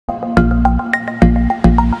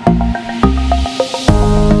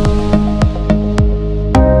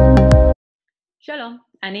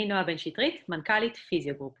אני נועה בן שטרית, מנכ"לית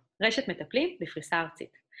פיזיוגרופ, רשת מטפלים בפריסה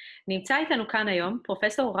ארצית. נמצא איתנו כאן היום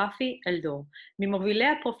פרופסור רפי אלדור, ממובילי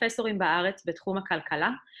הפרופסורים בארץ בתחום הכלכלה,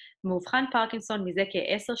 מאובחן פרקינסון מזה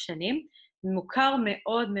כ10 שנים, מוכר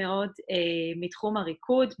מאוד מאוד מתחום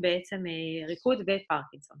הריקוד, בעצם ריקוד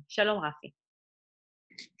ופרקינסון. שלום רפי.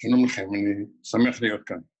 שלום לכם, אני שמח להיות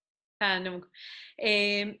כאן.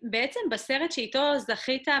 בעצם בסרט שאיתו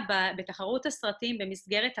זכית בתחרות הסרטים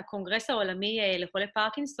במסגרת הקונגרס העולמי לחולי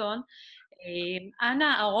פרקינסון,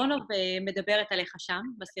 אנה אהרונוב מדברת עליך שם,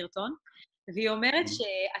 בסרטון, והיא אומרת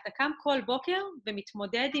שאתה קם כל בוקר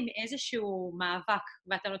ומתמודד עם איזשהו מאבק,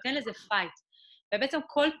 ואתה נותן לזה פייט, ובעצם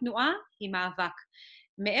כל תנועה היא מאבק.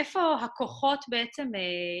 מאיפה הכוחות בעצם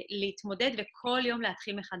להתמודד וכל יום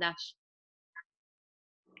להתחיל מחדש?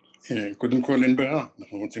 קודם כל אין ברירה,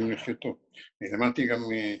 אנחנו רוצים לחיות טוב. למדתי גם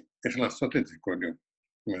איך לעשות את זה כל יום.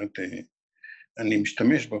 זאת אומרת, אני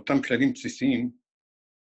משתמש באותם כללים בסיסיים,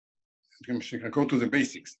 go to the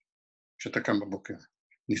basics, כשאתה קם בבוקר.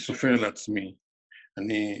 אני סופר לעצמי,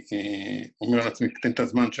 אני אומר לעצמי, תן את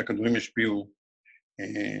הזמן שהכדורים ישפיעו,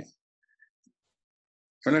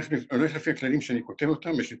 הולך לפי הכללים שאני כותב אותם,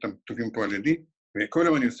 יש לי אותם כתובים פה על ידי, וכל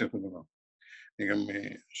יום אני עושה אותו דבר. אני גם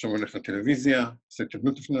עכשיו הולך לטלוויזיה, עושה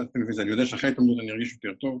התאמנות לפני הטלוויזיה, אני יודע שאחרי התאמנות אני ארגיש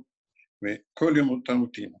יותר טוב, וכל יום אותה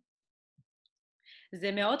רוטינה.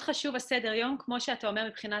 זה מאוד חשוב הסדר יום, כמו שאתה אומר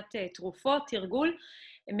מבחינת תרופות, תרגול.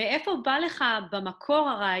 מאיפה בא לך במקור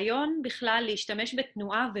הרעיון בכלל להשתמש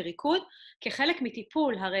בתנועה וריקוד כחלק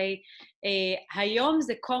מטיפול? הרי היום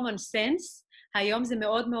זה common sense, היום זה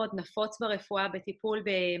מאוד מאוד נפוץ ברפואה בטיפול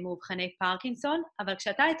במאובחני פרקינסון, אבל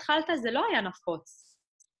כשאתה התחלת זה לא היה נפוץ.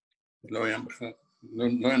 לא היה בכלל,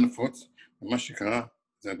 לא היה נפוץ, ומה שקרה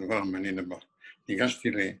זה הדבר המעניין הבא. ניגשתי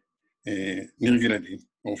לניר גלעדי,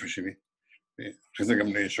 הרופא שלי, ואחרי זה גם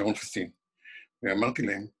לשרון חסין, ואמרתי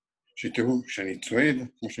להם שתראו, כשאני צועד,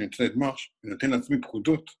 כמו שאני צועד מרש, אני נותן לעצמי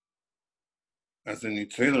פקודות, אז אני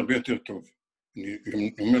צועד הרבה יותר טוב. אני גם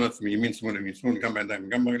אומר לעצמי ימין שמאל, ימין שמאל, גם בידיים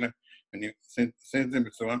וגם ברגליים, ואני עושה את זה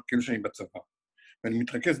בצורה כאילו שאני בצבא. ואני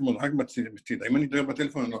מתרכז מאוד רק בצידה. אם אני מדבר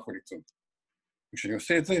בטלפון, אני לא יכול לצעוד. וכשאני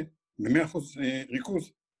עושה את זה, ב100%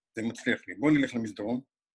 ריכוז, זה מצליח לי. בואו נלך למסדרון,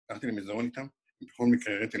 הלכתי למסדרון איתם, ובכל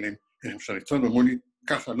מקרה הראיתי להם איך אפשר לצעוד, ואמרו לי,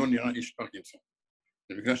 ככה לא נראה איש פרקינסון.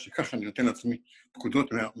 זה בגלל שככה אני נותן לעצמי פקודות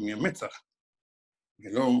מהמצח,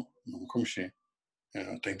 ולא במקום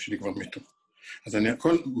שהתאים שלי כבר מתו. אז אני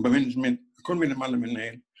הכל במנג'מנט, הכל מלמעלה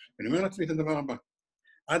מנהל, ואני אומר לעצמי את הדבר הבא,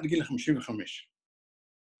 עד גיל 55,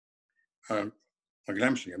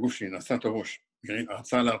 הרגליים שלי, הגוף שלי, נעשה את הראש,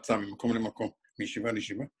 הרצאה להרצאה ממקום למקום, מישיבה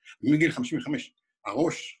לישיבה, ומגיל 55,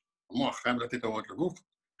 הראש, המוח חייב לתת הוראות לגוף,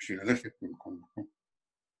 בשביל ללכת ממקום למקום.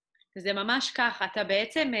 זה ממש ככה, אתה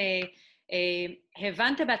בעצם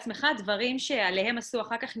הבנת בעצמך דברים שעליהם עשו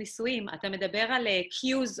אחר כך ניסויים, אתה מדבר על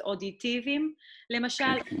cues אודיטיביים, למשל,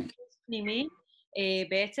 cues פנימי,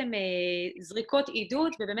 בעצם זריקות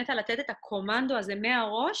עידוד, ובאמת על לתת את הקומנדו הזה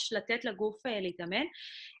מהראש, לתת לגוף להתאמן,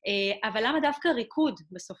 אבל למה דווקא ריקוד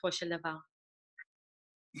בסופו של דבר?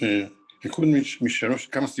 ריקוד משלוש,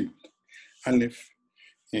 כמה סיבות. א',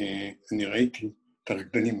 אני ראיתי את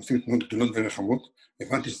הרקדנים עושים תנועות גדולות ורחבות,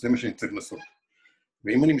 הבנתי שזה מה שאני צריך לעשות.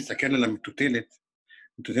 ואם אני מסתכל על המטוטלת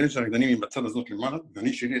של הרקדנים היא בצד הזאת למעלה,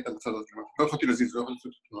 ואני שלי הייתה בצד הזאת למעלה. לא יכולתי להזיז, לא יכולתי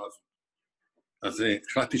לעשות את התנועה הזאת. אז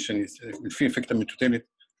החלטתי שאני, לפי אפקט המטוטלת,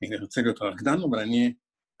 אני רוצה להיות רקדן, אבל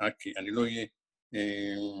אני לא אהיה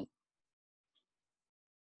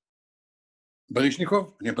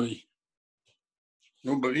ברישניקוב, אני בריא.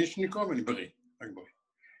 לא ברישניקוב, אני בריא, רק בריא.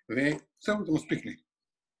 וזהו, זה מספיק לי.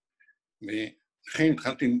 ולכן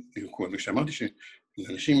התחלתי לרקוד, וכשאמרתי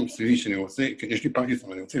לאנשים סביבי שאני רוצה, יש לי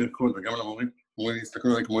פרקינסון, אני רוצה לרקוד, וגם למורים, אומרים לי,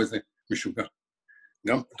 הסתכלו עליי כמו איזה משוגע.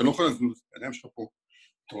 גם, אתה לא יכול לזוז, האדם שלך פה,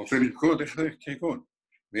 אתה רוצה לרקוד, איך תרקוד?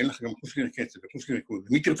 ואין לך גם קורס לרקצת, וקורס לרקוד,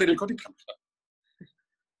 ומי תרצה לרקוד איתך בכלל?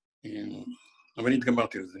 אבל אני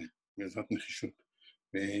התגברתי על זה, בעזרת נחישות,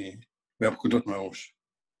 והפקודות מהראש.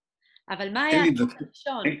 אבל מה היה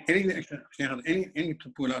הראשון? אין לי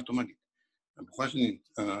פעולה אוטומטית. הבחורה שלי,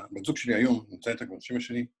 הבת זוג שלי היום, נמצא איתה כבר 7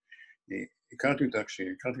 שנים, הכרתי אותה,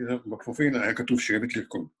 כשהכרתי אותה בפרופיל, היה כתוב שאוהבת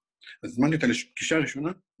לרקוד. אז זמנתי אותה לפגישה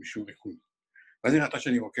ראשונה, משהו ריקוד. ואז היא ראתה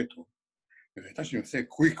שאני רוקד טוב. היא ראתה שאני עושה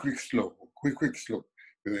quick slow,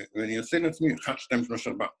 ואני עושה לעצמי 1, 2, 3,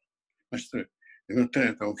 4. מה שצריך. היא אומרת, תראה,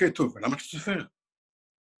 אתה רוקד טוב, למה אתה סופר?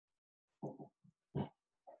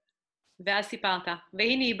 ואז סיפרת,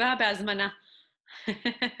 והנה היא באה בהזמנה.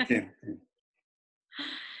 כן.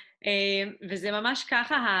 וזה ממש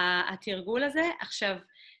ככה, התרגול הזה. עכשיו,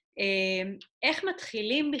 איך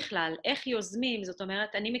מתחילים בכלל? איך יוזמים? זאת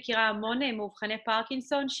אומרת, אני מכירה המון מאובחני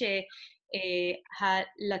פרקינסון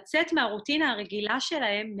לצאת מהרוטינה הרגילה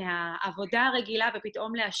שלהם, מהעבודה הרגילה,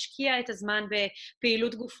 ופתאום להשקיע את הזמן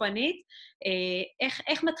בפעילות גופנית,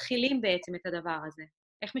 איך מתחילים בעצם את הדבר הזה?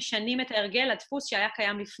 איך משנים את ההרגל, הדפוס שהיה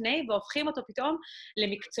קיים לפני, והופכים אותו פתאום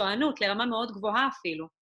למקצוענות, לרמה מאוד גבוהה אפילו.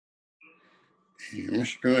 מה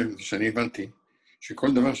שקורה זה שאני הבנתי שכל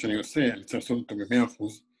דבר שאני עושה, אני צריך לעשות אותו ב-100%,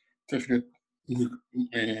 צריך להיות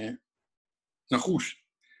נחוש,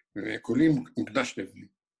 וכולי מוקדש לזה,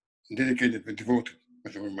 dedicated ו-devoted,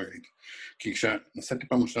 מה שאומרים באנגלית. כי כשנסעתי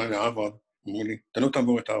פעם ראשונה להרווארד, אמרו לי, אתה לא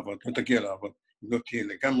תעבור את ההרווארד, לא תגיע להרווארד, אם לא תהיה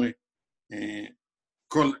לגמרי,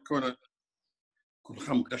 כולך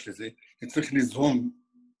מוקדש לזה, זה צריך לזרום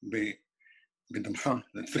בדמך,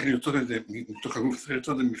 זה צריך לרצות את זה מתוך הגוף, צריך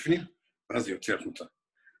לרצות את זה בפנים, ואז זה יוצא החוצה.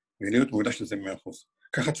 ולהיות מוקדש לזה 100%.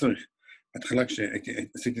 ככה צריך. בהתחלה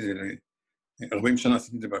כשעשיתי את זה 40 שנה,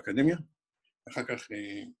 עשיתי את זה באקדמיה, אחר כך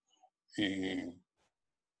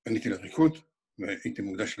פניתי לריקוד, והייתי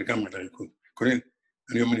מוקדש לגמרי לריקוד. כולל,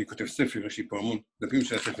 היום אני כותב ספר, יש לי פה המון דפים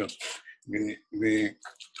של הספר,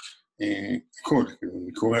 והכל,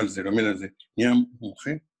 אני קורא על זה, לומד על זה, נהיה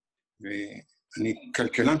מומחה, ואני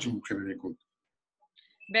כלכלן שמומחה לריקוד.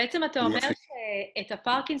 בעצם אתה אומר שאת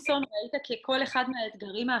הפרקינסון ראית ככל אחד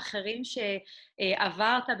מהאתגרים האחרים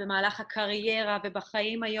שעברת במהלך הקריירה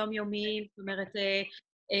ובחיים היומיומיים, זאת אומרת,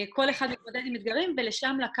 כל אחד מתמודד עם אתגרים,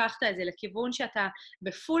 ולשם לקחת את זה, לכיוון שאתה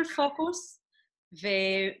בפול פוקוס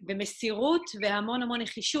ובמסירות והמון המון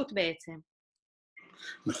נחישות בעצם.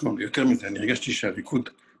 נכון, יותר מזה, אני הרגשתי שהריקוד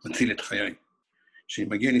מציל את חיי. כשאני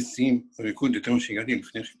מגיע לשיאים הריקוד יותר מה שהגעתי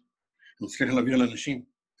לפני כן. אני מצליח להעביר לאנשים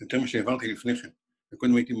יותר מה שהעברתי לפני כן.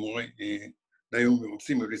 וקודם הייתי מורה די יום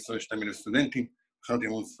מרוצים, היו לי 22,000 סטודנטים, הכרתי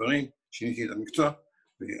המון ספרים, שיניתי את המקצוע,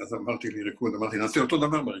 ואז עברתי לריקוד, אמרתי, נעשה אותו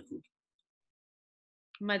דבר בריקוד.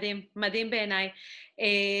 מדהים, מדהים בעיניי.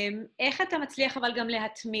 איך אתה מצליח אבל גם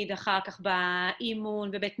להתמיד אחר כך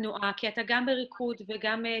באימון ובתנועה, כי אתה גם בריקוד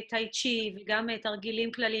וגם טאי צ'י וגם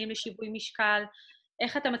תרגילים כלליים לשיווי משקל,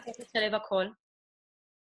 איך אתה מצליח לשלב הכל?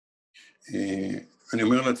 אני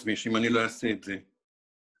אומר לעצמי שאם אני לא אעשה את זה,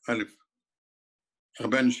 א',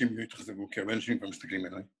 הרבה אנשים יתחזבו, כי הרבה אנשים כבר מסתכלים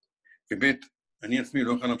עליי, וב', אני עצמי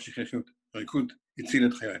לא יכול להמשיך לחיות. הריקוד הציל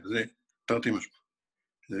את חיי, זה תרתי משמע,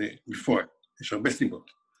 זה בפועל. יש הרבה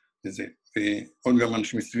סיבות לזה, ועוד גם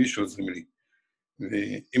אנשים מסביבי שעוזרים לי.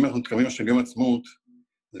 ואם אנחנו מתקרבים עכשיו יום עצמאות,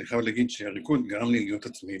 אז אני חייב להגיד שהריקוד גרם לי להיות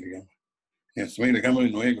עצמאי לגמרי. אני עצמאי לגמרי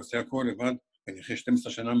נוהג, עושה הכל לבד, ואני אחרי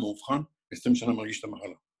 12 שנה מאובחן, ו20 שנה מרגיש את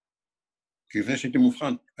המחלה. כי לפני שהייתי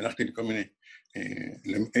מאובחן, הלכתי לכל מיני,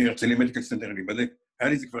 הרצליה מדיקל סנטר להיבדק, היה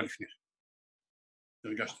לי זה כבר לפני.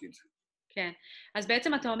 הרגשתי את זה. כן, אז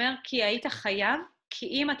בעצם אתה אומר, כי היית חייב, כי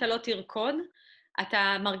אם אתה לא תרקוד,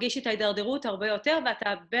 אתה מרגיש את ההידרדרות הרבה יותר,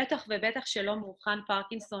 ואתה בטח ובטח שלא מאובחן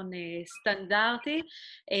פרקינסון סטנדרטי,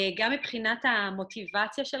 גם מבחינת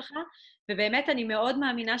המוטיבציה שלך, ובאמת אני מאוד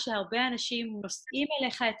מאמינה שהרבה אנשים נושאים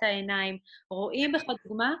אליך את העיניים, רואים בך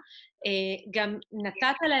דוגמה, גם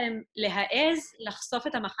נתת להם להעז לחשוף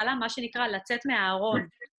את המחלה, מה שנקרא לצאת מהארון.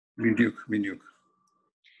 בדיוק, בדיוק.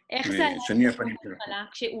 איך זה היה בהתחלה,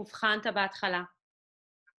 כשהובחנת בהתחלה?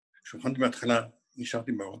 כשהובחנתי בהתחלה,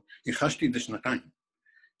 נשארתי בארון, ייחשתי את זה שנתיים.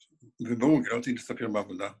 וברור, כי לא רציתי לספר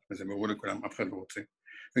בעבודה, וזה ברור לכולם, אף אחד לא רוצה.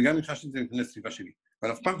 וגם ייחשתי את זה מפני הסביבה שלי.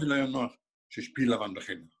 אבל אף פעם זה לא היה נוח שיש פיל לבן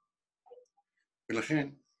בחדר. ולכן,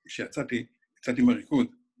 כשיצאתי מהריקוד,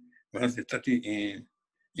 ואז יצאתי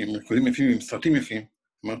עם ריקודים יפים, עם סרטים יפים,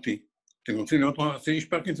 אמרתי, אתם רוצים לראות מה עושה איש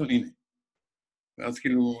פרקינסון? הנה. ואז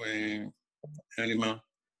כאילו, היה לי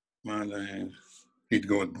מה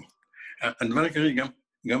להתגאות בו. הדבר העיקרי,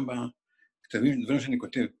 גם בכתבים, דברים שאני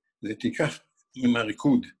כותב, זה תיקח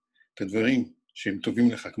מהריקוד את הדברים שהם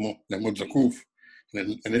טובים לך, כמו לעמוד זקוף,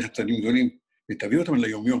 ללכת צעדים גדולים, ותביא אותם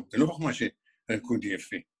ליום-יום. זה לא חוכמה שהריקוד יהיה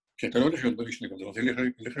יפה, כי אתה לא הולך להיות בריא שנקרא, אתה רוצה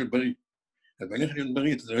ללכת להיות בריא. אבל ללכת להיות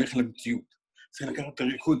בריא, אתה הולך למציאות. צריך לקחת את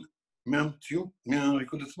הריקוד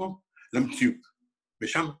מהריקוד עצמו, למציאות.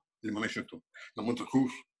 ושם לממש אותו. לעמוד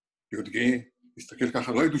זקוף, להיות גאה, להסתכל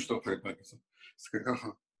ככה, לא ידעו שאתה אוכל פרקינסון. להסתכל ככה,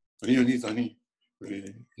 אני, זה אני.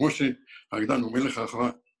 וכמו שהרקדן אומר לך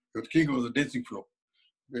אחריו, להיות king of the dancing floor,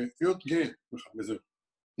 ולהיות גאה, וזהו,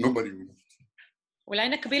 nobody will. אולי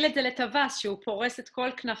נקביל את זה לטווס, שהוא פורס את כל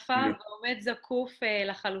כנפיו ועומד זקוף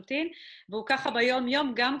לחלוטין, והוא ככה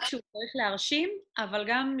ביום-יום, גם כשהוא צריך להרשים, אבל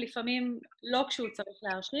גם לפעמים לא כשהוא צריך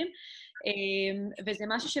להרשים, וזה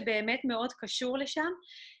משהו שבאמת מאוד קשור לשם.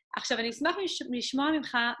 עכשיו, אני אשמח לשמוע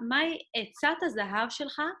ממך, מהי עצת הזהב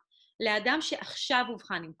שלך לאדם שעכשיו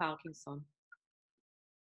אובחן עם פרקינסון?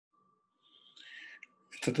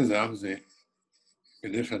 עצת הזהב זה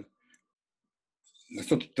בדרך כלל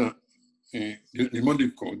לעשות את ללמוד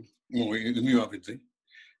לרקוד, מי אוהב את זה,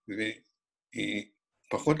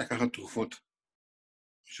 פחות לקחת תרופות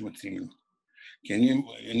שמציעים לו. כי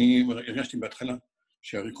אני הרגשתי בהתחלה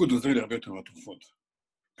שהריקוד עוזר לי הרבה יותר מהתרופות.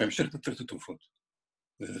 בהמשך אתה צריך את התרופות.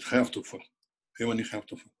 אתה חייב תרופות. היום אני חייב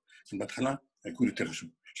תרופות. בהתחלה הריקוד יותר חשוב.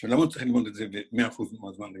 עכשיו, למה צריך ללמוד את זה ב-100%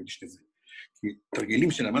 מהזמן להגיש לזה? כי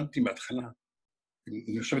תרגילים שלמדתי בהתחלה,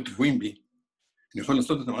 אני חושב טבועים בי, אני יכול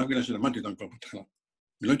לעשות אותם רק בגלל שלמדתי אותם כבר בהתחלה.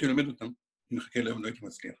 אם לא הייתי לומד אותם, אני מחכה ליום, לא הייתי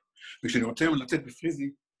מצליח. וכשאני רוצה היום לצאת בפריזי,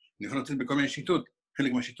 אני יכול לצאת בכל מיני שיטות,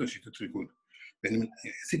 חלק מהשיטות, שיטות ריקוד.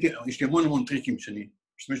 יש לי המון טריקים שאני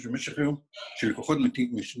משתמש במשך היום, שלקוחות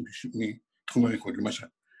מתחום הריקוד, למשל,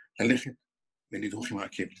 ללכת ולדרוך עם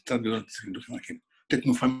העקב, לצד גדול צריך לדרוך עם העקב, לתת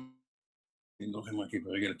תנופה לדרוך עם העקב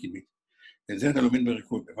ברגל הקדמית. ואת זה אתה לומד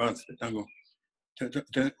בריקוד, בוואלס, בטנגו. אתה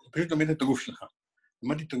פשוט לומד את הגוף שלך.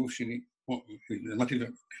 למדתי את הגוף שלי, למדתי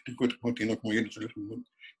לרקוד כמו תינוק, כמו ילד שהולך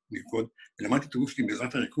לרקוד, ולמדתי את הגוף שלי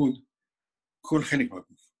בעזרת הריקוד, כל חלק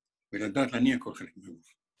מהגוף, ולדעת להניע כל חלק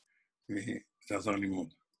מהגוף. וזה עזר לי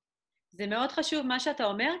מאוד. זה מאוד חשוב מה שאתה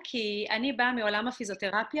אומר, כי אני באה מעולם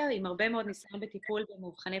הפיזיותרפיה, עם הרבה מאוד ניסיון בטיפול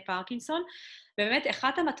במאובחני פרקינסון, ובאמת,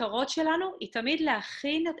 אחת המטרות שלנו היא תמיד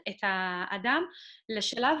להכין את האדם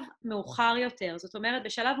לשלב מאוחר יותר. זאת אומרת,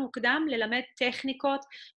 בשלב מוקדם ללמד טכניקות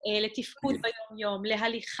לתפקוד ביום-יום,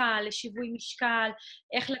 להליכה, לשיווי משקל,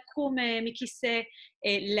 איך לקום מכיסא,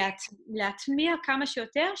 להטמיע כמה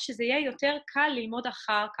שיותר, שזה יהיה יותר קל ללמוד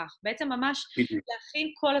אחר כך. בעצם ממש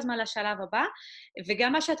להכין כל הזמן לשלב הבא,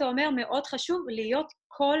 וגם מה שאתה אומר מאוד חשוב, להיות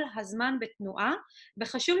כל הזמן בתנועה,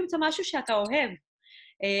 וחשוב למצוא משהו שאתה אוהב.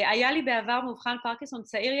 היה לי בעבר מאובחן פרקינסון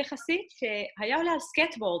צעיר יחסית, שהיה עולה על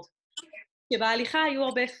סקטבורד, שבהליכה היו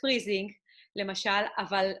הרבה פריזינג, למשל,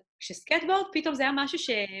 אבל כשסקטבורד פתאום זה היה משהו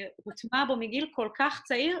שהוטמע בו מגיל כל כך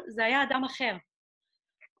צעיר, זה היה אדם אחר.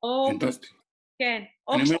 פנטסטי. כן.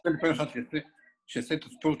 אני אומר לכל אחד שיעשה את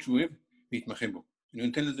הספורט שהוא אוהב, ויתמחה בו. אני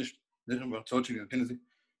נותן לזה, בהרצאות שלי, אני נותן לזה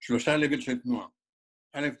 3 לבל של תנועה.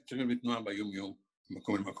 א', צריך להיות תנועה ביום-יום,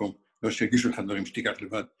 ממקום למקום, לא שיגישו לך דברים שתיקח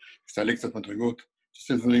לבד, שתעלה קצת מדרגות,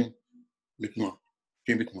 תעשה דברים בתנועה,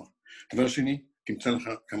 כן בתנועה. דבר שני, תמצא לך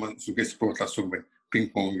כמה סוגי ספורט לעסוק בהם,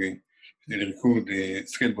 פינג פונג, ריקוד,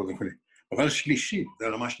 סקייטבורד וכו'. אבל שלישי, זה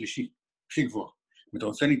הרמה השלישית, הכי גבוהה. אם אתה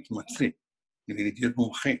רוצה להתמצא, להיות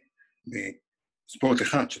מומחה בספורט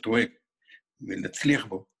אחד שאתה אוהב, ולהצליח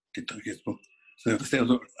בו, תתרכז בו, זאת אומרת, תעשה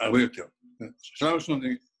הרבה יותר. שלב ראשון זה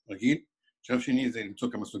רגיל, שלב שני זה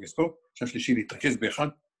למצוא כמה סוגי ספורט, שלב שלישי להתרכז באחד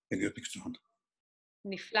ולהיות מקצוען.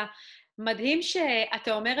 נפלא. מדהים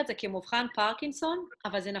שאתה אומר את זה כמאובחן פרקינסון,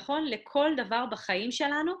 אבל זה נכון לכל דבר בחיים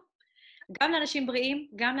שלנו, גם לאנשים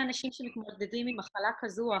בריאים, גם לאנשים שמתמודדים עם מחלה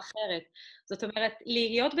כזו או אחרת. זאת אומרת,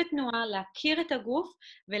 להיות בתנועה, להכיר את הגוף,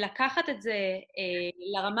 ולקחת את זה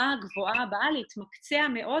לרמה הגבוהה הבאה, להתמקצע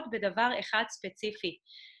מאוד בדבר אחד ספציפי.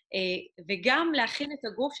 וגם להכין את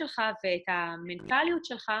הגוף שלך ואת המנטליות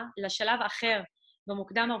שלך לשלב אחר,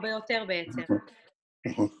 במוקדם הרבה יותר בעצם.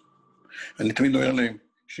 נכון. אני תמיד אומר להם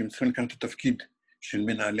שהם צריכים לקחת את התפקיד של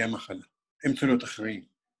מנהלי המחלה. הם צריכים להיות אחראים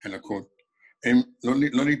על הכל. הם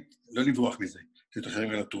לא לברוח מזה. להיות אחראים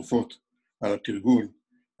על התרופות, על התרגול,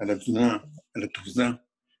 על התזונה, על התעוזה,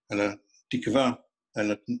 על התקווה,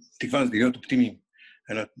 התקווה זה להיות אופטימיים,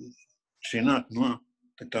 על השינה, התנועה,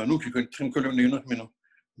 את התענוג שצריכים כל יום ליהנות ממנו.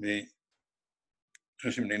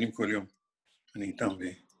 ואחרי שהם נהנים כל יום, אני איתם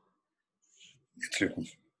ויצליחו.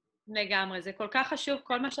 לגמרי, זה כל כך חשוב,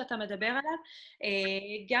 כל מה שאתה מדבר עליו.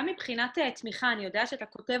 גם מבחינת תמיכה, אני יודעת שאתה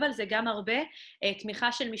כותב על זה גם הרבה,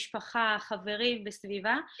 תמיכה של משפחה, חברים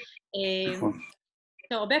וסביבה. נכון.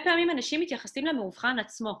 הרבה פעמים אנשים מתייחסים למאובחן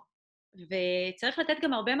עצמו, וצריך לתת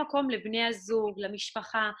גם הרבה מקום לבני הזוג,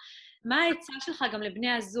 למשפחה. מה העצה שלך גם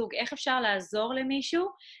לבני הזוג? איך אפשר לעזור למישהו?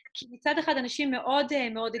 כי מצד אחד אנשים מאוד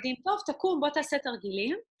מעודדים, טוב, תקום, בוא תעשה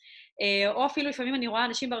תרגילים, או אפילו לפעמים אני רואה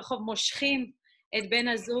אנשים ברחוב מושכים את בן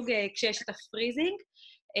הזוג כשיש את הפריזינג,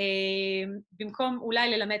 במקום אולי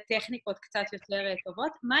ללמד טכניקות קצת יותר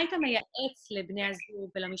טובות. מה היית מייעץ לבני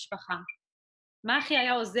הזוג ולמשפחה? מה הכי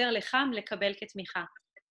היה עוזר לך לקבל כתמיכה?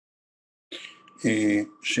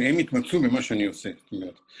 שהם יתמצאו במה שאני עושה. זאת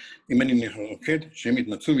אומרת, אם אני רוקד, שהם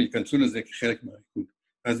יתמצאו וייכנסו לזה כחלק מהריקוד.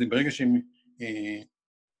 אז ברגע שהם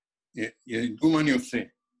ידעו מה אני עושה,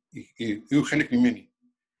 יהיו חלק ממני,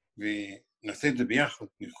 ונעשה את זה ביחד,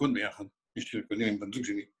 נרקוד ביחד, יש לי ריקודים עם בן זוג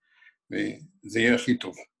שלי, וזה יהיה הכי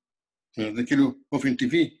טוב. זאת אומרת, זה כאילו באופן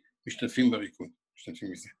טבעי משתתפים בריקוד,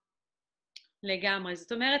 משתתפים מזה. לגמרי.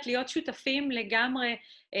 זאת אומרת, להיות שותפים לגמרי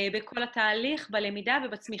בכל התהליך, בלמידה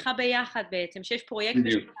ובצמיחה ביחד בעצם, שיש פרויקט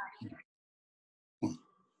משותף.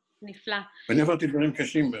 נפלא. ואני עברתי דברים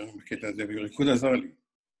קשים בקטע הזה, וריקוד עזר לי.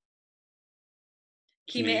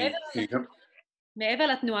 כי מעבר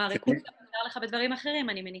לתנועה, ריקוד עזר לך בדברים אחרים,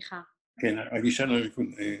 אני מניחה. כן, הגישה לריקוד,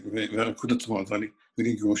 והריקוד עצמו עזר לי,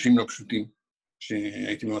 ולי גירושים לא פשוטים,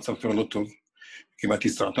 שהייתי במצב כבר לא טוב, קיבלתי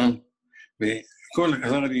סרטן, וכל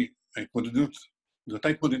עזר לי ההתמודדות, זו אותה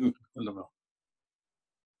התמודדות, כל דבר.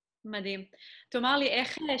 מדהים. תאמר לי,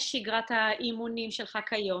 איך שגרת האימונים שלך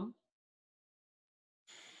כיום?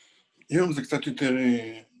 היום זה קצת יותר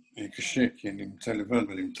קשה, כי אני נמצא לבד,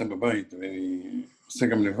 ואני נמצא בבית, ואני עושה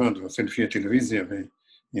גם לבד, ועושה לפי הטלוויזיה,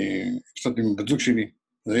 וקצת עם בת זוג שלי.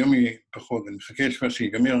 אז היום היא פחות, אני מחכה לשפה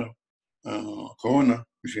שיגמר הקורונה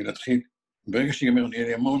בשביל להתחיל. ברגע שיגמר, יהיה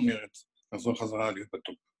לי המון מרץ לחזור חזרה להיות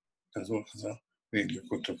בטופ. לחזור חזרה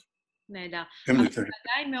ולרקוד טוב. נהדר. אבל אתה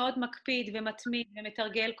עדיין מאוד מקפיד ומתמיד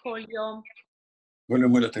ומתרגל כל יום. כל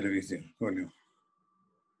יום מול הטלוויזיה, כל יום.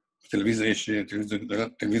 בטלוויזיה יש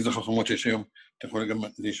טלוויזיה חכמות שיש היום, אתה יכול גם,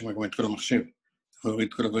 זה ישמע גם את כל המחשב. אתה יכול לראות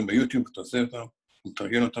את כל הדברים ביוטיוב, אתה עושה אותם, אתה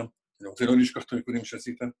מתרגל אותם, אתה רוצה לא לשכוח את הריקודים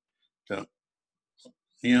שעשית, אתה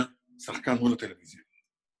נהיה שחקן מול הטלוויזיה.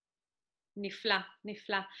 נפלא,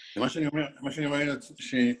 נפלא. מה שאני אומר,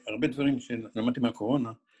 שהרבה דברים שלמדתי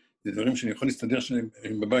מהקורונה, זה דברים שאני יכול להסתדר שלהם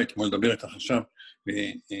בבית, כמו לדבר איתך עכשיו,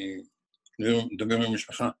 ולדבר עם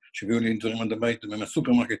המשפחה, שהביאו לי דברים עד הבית,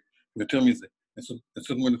 מהסופרמרקט, ויותר מזה,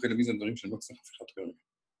 לעשות מול הטלוויזיה דברים שאני לא צריך אף אחד כרגע.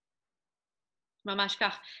 ממש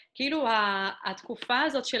כך. כאילו, התקופה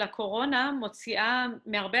הזאת של הקורונה מוציאה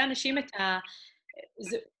מהרבה אנשים את ה...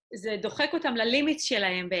 זה דוחק אותם ללימיט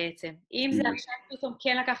שלהם בעצם. אם זה עכשיו פתאום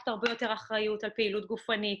כן לקחת הרבה יותר אחריות על פעילות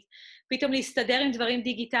גופנית, פתאום להסתדר עם דברים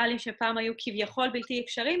דיגיטליים שפעם היו כביכול בלתי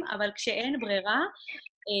אפשריים, אבל כשאין ברירה,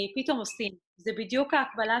 פתאום עושים. זה בדיוק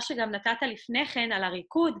ההקבלה שגם נתת לפני כן על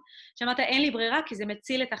הריקוד, שאמרת, אין לי ברירה כי זה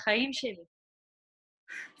מציל את החיים שלי.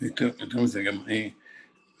 יותר מזה, גם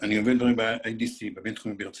אני עובד דברים ב-IDC, בבית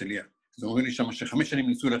תחומי בהרצליה. אז אומרים לי שם ש5 שנים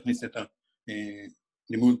ניסו להכניס את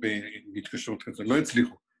הלימוד בהתקשרות כזו, לא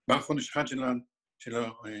הצליחו. בחודש אחד של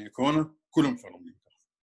הקורונה, כולם כבר לומדים כך.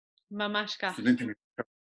 ממש כך. סטודנטים.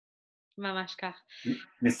 ממש כך.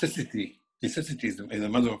 Necessity is the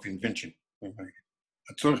mother of invention.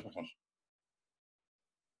 הצורך בכך.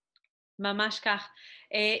 ממש כך.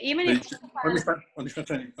 אם אני חושבת...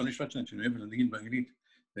 עוד משפט שאני אוהב להגיד באנגלית,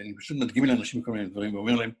 ואני פשוט מדגים לאנשים כל מיני דברים,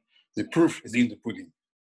 ואומר להם, the proof is in the pudding.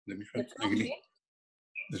 זה משפט אנגלי.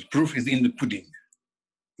 The proof is in the pudding.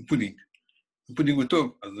 The pudding. הפודינג הוא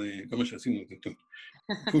טוב, אז כל מה שעשינו זה טוב.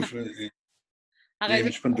 הרי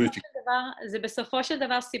זה בסופו של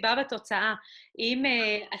דבר סיבה ותוצאה. אם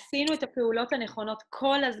עשינו את הפעולות הנכונות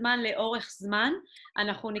כל הזמן לאורך זמן,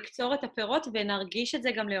 אנחנו נקצור את הפירות ונרגיש את זה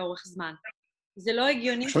גם לאורך זמן. זה לא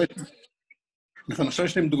הגיוני. נכון, עכשיו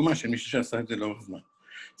יש להם דוגמה של מישהו שעשה את זה לאורך זמן.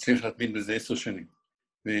 צריך להתמיד בזה 10 שנים.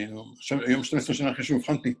 ועכשיו, היום 12 שנה אחרי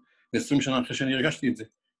שהובחנתי, ו20 שנה אחרי שאני הרגשתי את זה,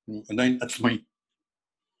 עדיין עצמאי.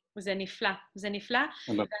 זה נפלא, זה נפלא.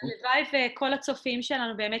 והלוואי וכל הצופים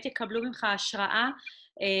שלנו באמת יקבלו ממך השראה.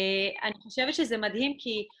 אני חושבת שזה מדהים,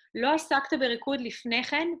 כי לא עסקת בריקוד לפני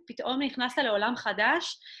כן, פתאום נכנסת לעולם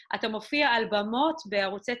חדש, אתה מופיע על במות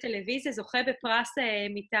בערוצי טלוויזיה, זוכה בפרס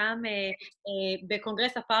מטעם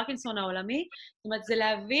בקונגרס הפרקינסון העולמי. זאת אומרת, זה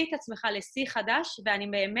להביא את עצמך לשיא חדש, ואני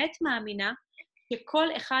באמת מאמינה שכל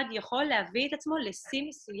אחד יכול להביא את עצמו לשיא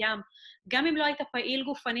מסוים. גם אם לא היית פעיל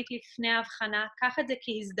גופנית לפני ההבחנה, קח את זה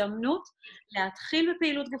כהזדמנות להתחיל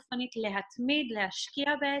בפעילות גופנית, להתמיד,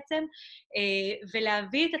 להשקיע בעצם,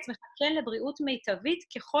 ולהביא את עצמך כן לבריאות מיטבית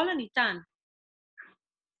ככל הניתן.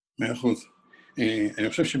 100%. אני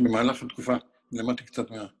חושב שבמהלך התקופה למדתי קצת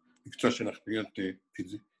מהמקצוע שלך, להיות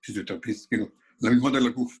פיזיותרפיסט, כאילו, ללמוד על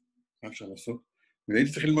הגוף, מה אפשר לעשות,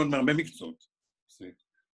 והייתי צריך ללמוד מהרבה מקצועות.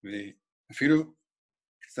 ואפילו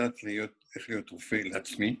קצת איך להיות רופא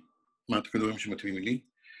לעצמי, מה הכדורים שמתאימים לי,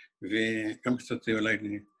 וגם קצת אולי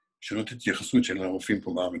לשנות את התייחסות של הרופאים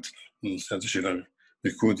פה בארץ, לנושא הזה של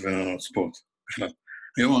הריקוד והספורט, בכלל.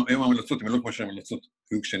 היום המלצות, הם לא כמו שהמלצות,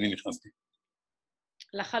 היו כשאני נכנסתי.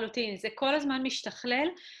 לחלוטין, זה כל הזמן משתכלל.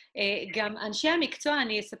 גם אנשי המקצוע,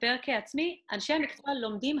 אני אספר כעצמי, אנשי המקצוע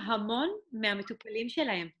לומדים המון מהמטופלים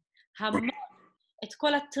שלהם. המון. את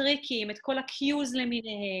כל הטריקים, את כל הקיוז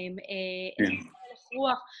למיניהם, את הלך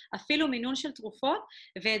רוח, אפילו מינון של תרופות,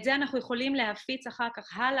 ואת זה אנחנו יכולים להפיץ אחר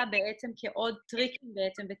כך הלאה בעצם כעוד טריקים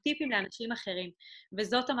בעצם וטיפים לאנשים אחרים.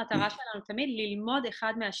 וזאת המטרה שלנו תמיד, ללמוד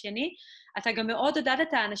אחד מהשני. אתה גם מאוד עודד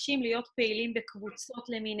את האנשים להיות פעילים בקבוצות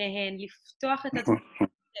למיניהן, לפתוח את הדברים.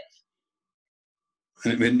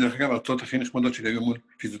 ודרך אגב, ההרצאות הכי נחמדות שלי היו מול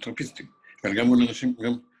פיזיותרפיסטים, אבל גם מול אנשים,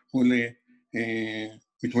 גם מול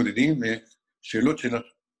מתמודדים, שאלות של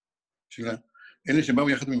אלה שבאו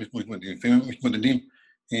יחד מתמודדים. לפעמים מתמודדים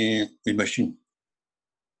מתביישים.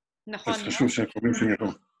 נכון. אז חשוב שהקרובים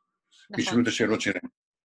שלנו ישאלו את השאלות שלהם.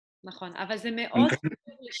 נכון, אבל זה מאוד חשוב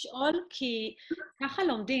לשאול, כי ככה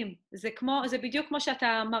לומדים. זה בדיוק כמו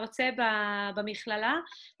שאתה מרצה במכללה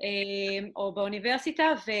או באוניברסיטה,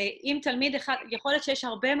 ואם תלמיד אחד, יכול להיות שיש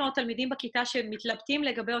הרבה מאוד תלמידים בכיתה שמתלבטים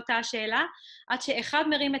לגבי אותה השאלה, עד שאחד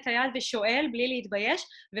מרים את היד ושואל בלי להתבייש,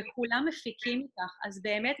 וכולם מפיקים איתך. אז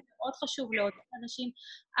באמת מאוד חשוב לעודד אנשים,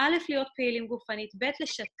 א', להיות פעילים גופנית, ב',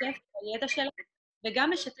 לשתף בידע שלהם,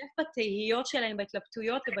 וגם לשתף בתהיות שלהם,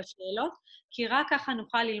 בהתלבטויות ובשאלות, כי רק ככה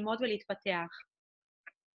נוכל ללמוד ולהתפתח.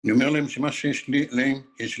 אני אומר להם שמה שיש לי, להם,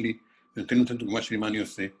 יש לי, ונותן להם את הדוגמה שלי מה אני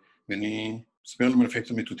עושה, ואני אספר להם על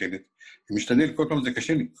אפקט המטוטלת, ומשתדל, כל פעם זה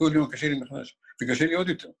קשה לי, כל יום קשה לי מחדש, וקשה לי עוד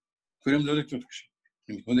יותר, כל יום זה עוד יותר קשה,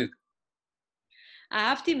 אני מתמודד.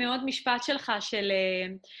 אהבתי מאוד משפט שלך של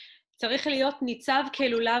צריך להיות ניצב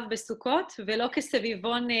כלולב בסוכות, ולא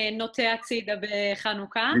כסביבון נוטה הצידה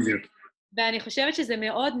בחנוכה. בדיוק. ואני חושבת שזה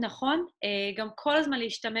מאוד נכון, גם כל הזמן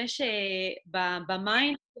להשתמש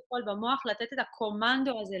במיינד, במוח, לתת את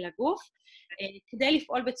הקומנדו הזה לגוף, כדי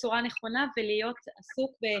לפעול בצורה נכונה ולהיות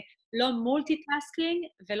עסוק בלא מולטי-טאסקינג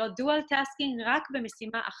ולא דואל-טאסקינג, רק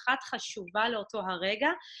במשימה אחת חשובה לאותו הרגע.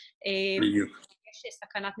 בדיוק. יש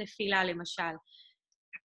סכנת נפילה, למשל.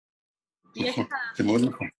 נכון, זה מאוד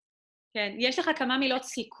נכון. כן, יש לך כמה מילות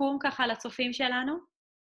סיכום ככה לצופים שלנו?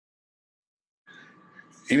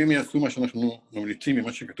 אם הם יעשו מה שאנחנו ממליצים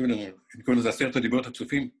ממה שכתוב לנו, הם קוראים לזה 10 הדיברות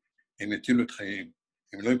הצופים, הם יצילו את חייהם.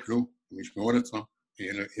 הם לא יפלו, הם ישמעו על עצמם,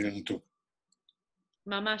 יהיה לנו טוב.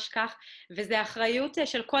 ממש כך, וזה אחריות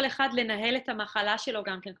של כל אחד לנהל את המחלה שלו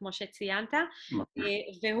גם כן, כמו שציינת,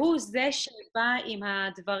 והוא זה שבא עם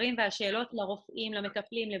הדברים והשאלות לרופאים,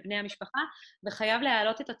 למטפלים, לבני המשפחה, וחייב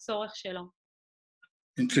להעלות את הצורך שלו.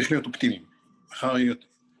 צריך להיות אופטימיים. מחר יהיה...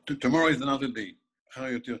 Tomorrow is another day. מחר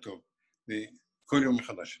יהיה יותר טוב. וכל יום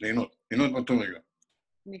מחדש, ליהנות באותו רגע.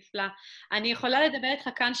 נפלא. אני יכולה לדבר איתך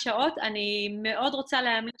כאן שעות, אני מאוד רוצה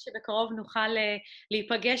להאמין שבקרוב נוכל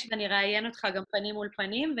להיפגש ואני ראיין אותך גם פנים מול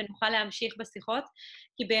פנים, ונוכל להמשיך בשיחות,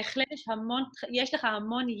 כי בהחלט יש לך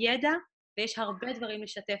המון ידע, ויש הרבה דברים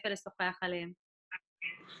לשתף ולשוחח עליהם.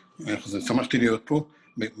 שמחתי להיות פה,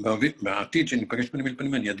 בעתיד שניפגש פנים מול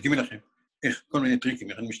פנים, אני אדגים לכם איך כל מיני טריקים,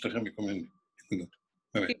 איך אני משתחרר מכל מיני נקודות.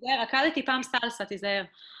 תיזהר, רקדתי פעם סלסה, תיזהר.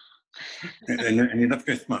 אני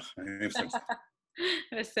דווקא אשמח, אני אוהב סלסה.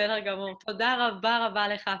 בסדר גמור. תודה רבה רבה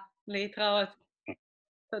לך. להתראות.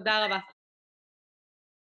 תודה רבה.